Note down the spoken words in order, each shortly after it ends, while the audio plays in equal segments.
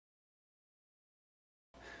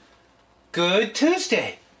Good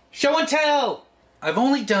Tuesday. Show and tell. I've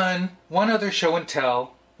only done one other show and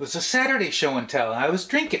tell. It was a Saturday show and tell. I was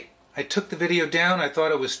drinking. I took the video down. I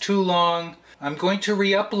thought it was too long. I'm going to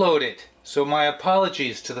re-upload it. So my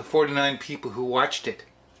apologies to the 49 people who watched it.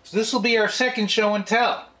 So this will be our second show and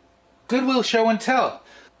tell. GoodWill show and tell.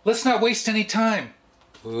 Let's not waste any time.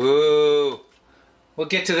 Ooh. We'll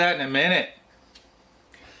get to that in a minute.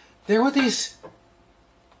 There were these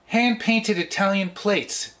hand-painted Italian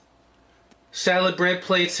plates. Salad bread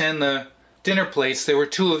plates and the dinner plates. There were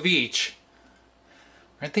two of each.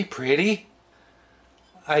 Aren't they pretty?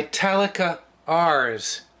 Italica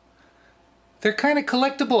ARS. They're kind of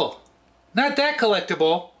collectible. Not that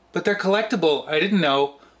collectible, but they're collectible. I didn't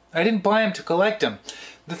know. I didn't buy them to collect them.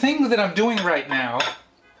 The thing that I'm doing right now,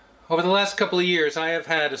 over the last couple of years, I have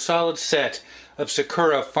had a solid set of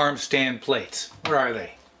Sakura farm stand plates. Where are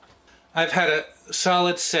they? I've had a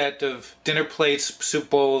solid set of dinner plates, soup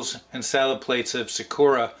bowls, and salad plates of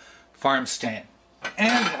Sakura farm stand.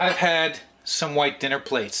 And I've had some white dinner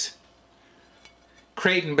plates.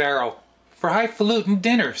 Crate and barrel for highfalutin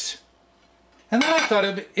dinners. And then I thought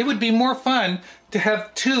it would be more fun to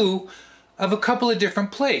have two of a couple of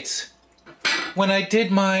different plates. When I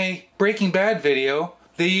did my Breaking Bad video,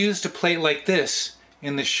 they used a plate like this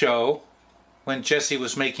in the show when Jesse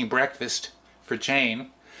was making breakfast for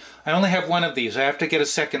Jane. I only have one of these. I have to get a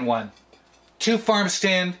second one. Two farm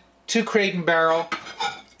stand, two crate and barrel,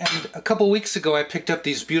 and a couple weeks ago I picked up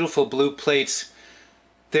these beautiful blue plates.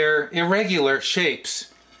 They're irregular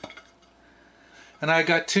shapes. And I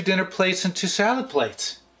got two dinner plates and two salad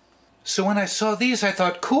plates. So when I saw these, I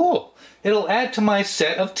thought, cool, it'll add to my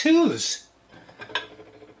set of twos.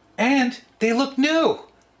 And they look new.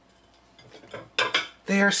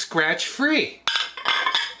 They are scratch-free.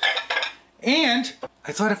 And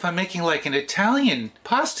I thought if I'm making like an Italian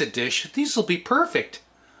pasta dish, these will be perfect.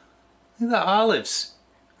 Look at the olives.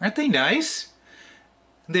 Aren't they nice?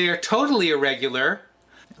 They are totally irregular,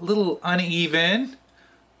 a little uneven,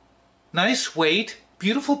 nice weight,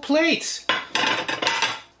 beautiful plates.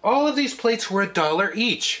 All of these plates were $1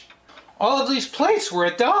 each. All of these plates were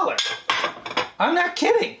 $1. I'm not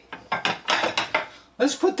kidding.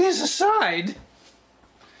 Let's put these aside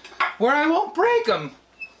where I won't break them.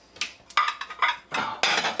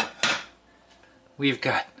 We've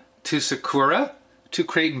got two Sakura, two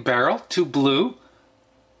crate and barrel, two blue.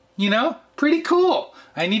 You know, pretty cool.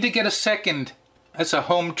 I need to get a second. That's a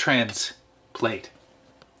Home Trends plate.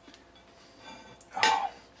 Oh.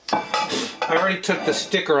 I already took the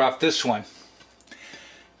sticker off this one.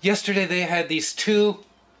 Yesterday they had these two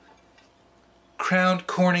Crowned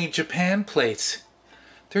Corning Japan plates.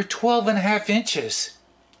 They're 12.5 inches.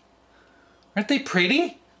 Aren't they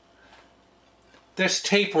pretty? There's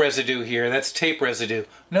tape residue here. That's tape residue.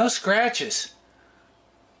 No scratches.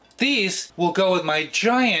 These will go with my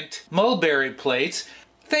giant mulberry plates.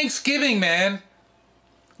 Thanksgiving, man.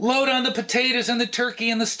 Load on the potatoes and the turkey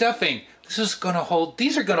and the stuffing. These are going to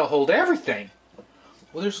hold everything.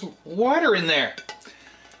 Well, there's water in there.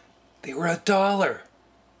 They were $1.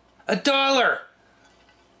 $1!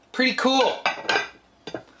 Pretty cool.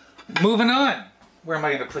 Moving on. Where am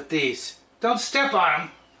I going to put these? Don't step on them.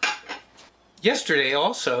 Yesterday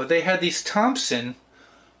also, they had these Thomson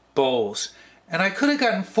bowls. And I could have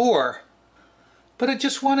gotten 4, but I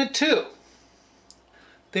just wanted 2.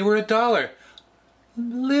 They were $1.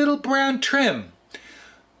 Little brown trim.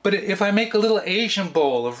 But if I make a little Asian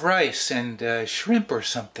bowl of rice and shrimp or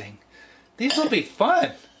something, these will be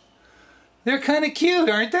fun. They're kind of cute,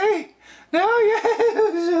 aren't they? No,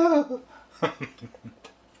 yeah.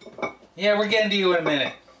 Yeah, we're getting to you in a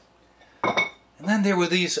minute. And then there were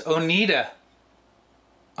these Oneida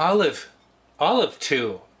Olive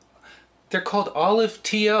 2. They're called Olive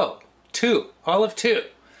TO. Olive 2.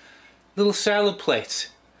 Little salad plates.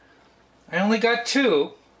 I only got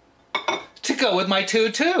 2 to go with my 2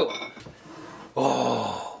 too.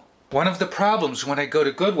 Oh, one of the problems when I go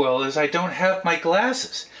to GoodWill is I don't have my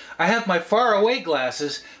glasses. I have my far away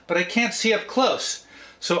glasses, but I can't see up close.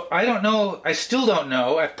 So I don't know, I still don't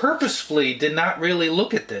know. I purposefully did not really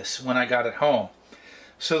look at this when I got it home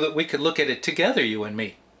so that we could look at it together, you and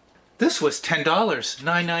me. This was $10,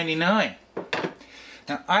 $9.99.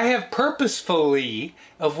 Now, I have purposefully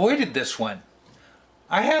avoided this one.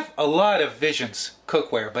 I have a lot of Visions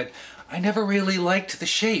cookware, but I never really liked the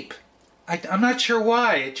shape. I'm not sure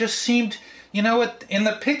why. It just seemed, you know what, in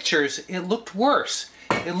the pictures, it looked worse.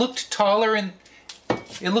 It looked taller and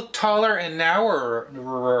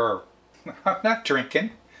narrower. I'm not drinking.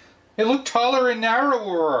 It looked taller and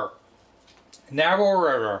narrower.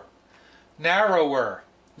 Narrower.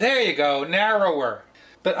 There you go, narrower.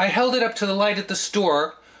 But I held it up to the light at the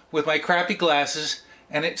store with my crappy glasses,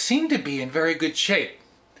 and it seemed to be in very good shape.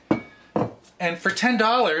 And for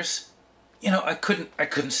 $10, you know, I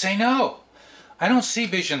couldn't say no. I don't see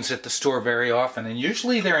Visions at the store very often, and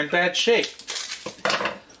usually they're in bad shape.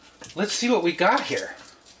 Let's see what we got here.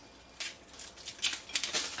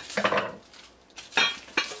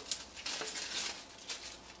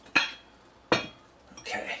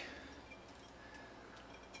 Okay.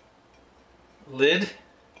 Lid.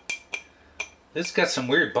 It's got some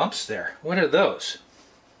weird bumps there. What are those?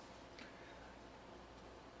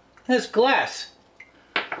 That's glass.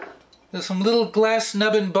 There's some little glass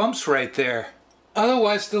nubbin bumps right there.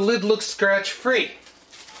 Otherwise, the lid looks scratch-free.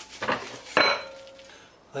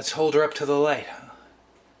 Let's hold her up to the light.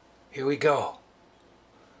 Here we go.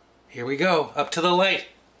 Here we go, up to the light.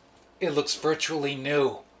 It looks virtually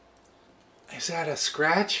new. Is that a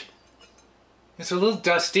scratch? It's a little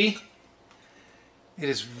dusty. It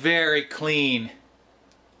is very clean.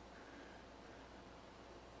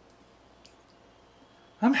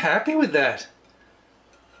 I'm happy with that.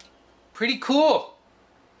 Pretty cool.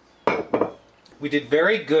 We did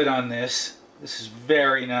very good on this. This is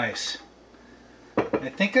very nice. I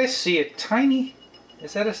think I see a tiny,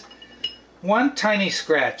 is that one tiny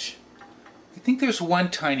scratch? I think there's one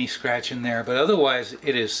tiny scratch in there, but otherwise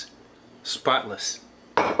it is spotless.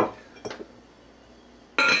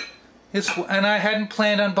 And I hadn't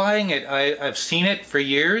planned on buying it. I've seen it for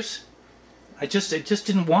years. I just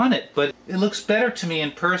didn't want it, but it looks better to me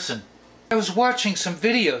in person. I was watching some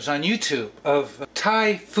videos on YouTube of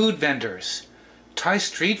Thai food vendors, Thai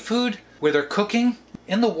street food, where they're cooking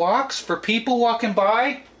in the woks for people walking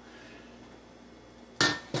by.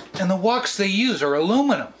 And the woks they use are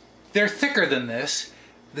aluminum. They're thicker than this.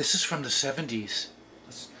 This is from the 70s.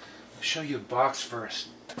 Let's show you a box first.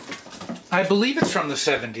 I believe it's from the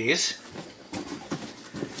 70s.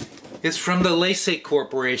 It's from the Leyse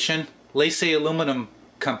Corporation, Leyse Aluminum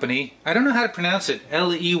Company. I don't know how to pronounce it.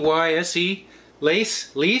 L-E-Y-S-E?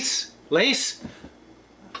 Leyse? Leyse? Leyse?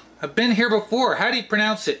 I've been here before. How do you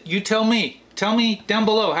pronounce it? You tell me. Tell me down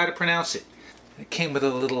below how to pronounce it. It came with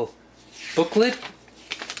a little booklet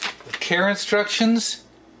with care instructions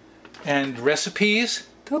and recipes.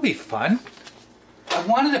 They'll be fun. I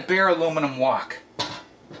wanted a bare aluminum wok.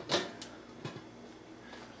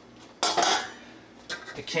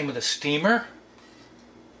 It came with a steamer.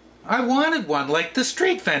 I wanted one like the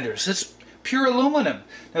street vendors. It's pure aluminum.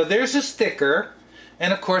 Now theirs is thicker,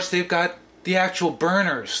 and of course they've got the actual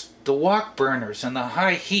burners, the wok burners and the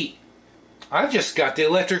high heat. I've just got the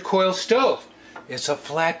electric coil stove. It's a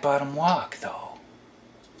flat bottom wok though.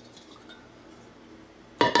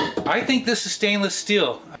 I think this is stainless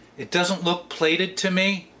steel. It doesn't look plated to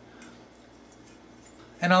me,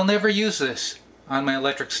 and I'll never use this on my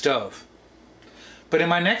electric stove. But in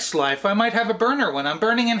my next life, I might have a burner when I'm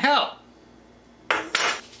burning in hell.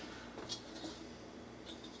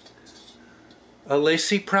 A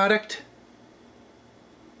Leyse product.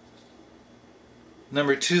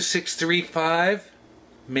 Number 2635,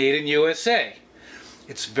 made in USA.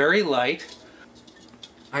 It's very light.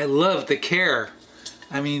 I love the care.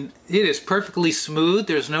 I mean, it is perfectly smooth.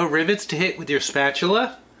 There's no rivets to hit with your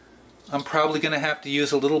spatula. I'm probably going to have to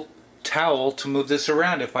use a little towel to move this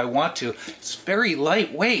around if I want to. It's very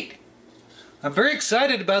lightweight. I'm very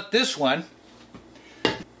excited about this one.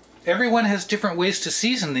 Everyone has different ways to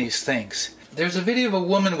season these things. There's a video of a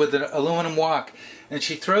woman with an aluminum wok, and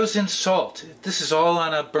she throws in salt. This is all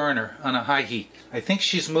on a burner, on a high heat. I think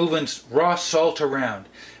she's moving raw salt around.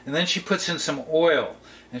 And then she puts in some oil,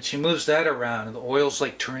 and she moves that around, and the oil's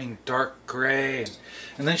like turning dark gray.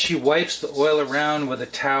 And then she wipes the oil around with a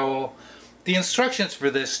towel. The instructions for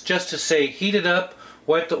this just to say heat it up,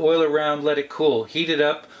 wipe the oil around, let it cool. Heat it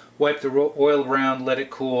up, wipe the oil around, let it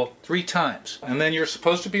cool 3 times. And then you're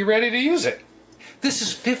supposed to be ready to use it. This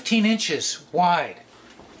is 15 inches wide.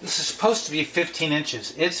 This is supposed to be 15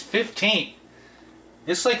 inches. It's 15.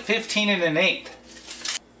 It's like 15 1/8.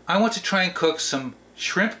 I want to try and cook some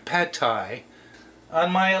shrimp pad thai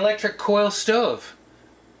on my electric coil stove.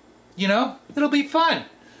 You know, it'll be fun.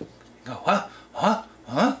 Go,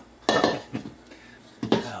 huh?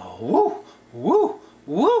 Woo, woo,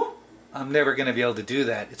 woo. I'm never going to be able to do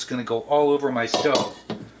that. It's going to go all over my stove.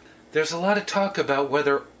 There's a lot of talk about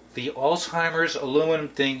whether the Alzheimer's aluminum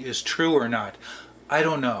thing is true or not. I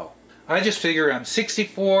don't know. I just figure I'm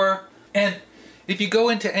 64, and if you go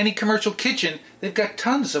into any commercial kitchen, they've got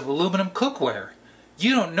tons of aluminum cookware.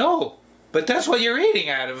 You don't know, but that's what you're eating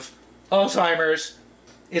out of Alzheimer's.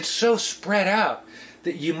 It's so spread out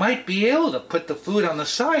that you might be able to put the food on the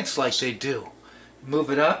sides like they do.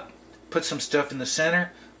 Move it up, put some stuff in the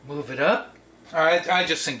center, move it up. I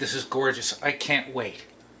just think this is gorgeous. I can't wait.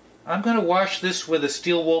 I'm going to wash this with a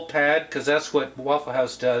steel wool pad because that's what Waffle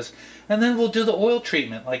House does. And then we'll do the oil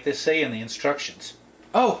treatment like they say in the instructions.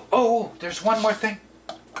 Oh, there's one more thing.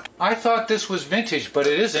 I thought this was vintage, but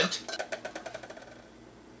it isn't.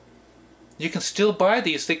 You can still buy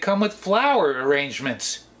these. They come with flower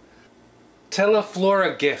arrangements.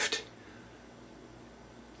 Teleflora gift.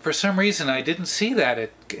 For some reason, I didn't see that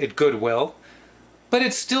at GoodWill. But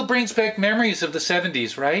it still brings back memories of the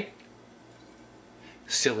 70s, right?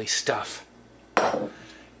 Silly stuff.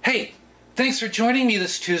 Hey, thanks for joining me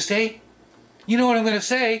this Tuesday. You know what I'm going to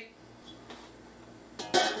say.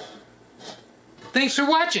 Thanks for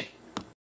watching.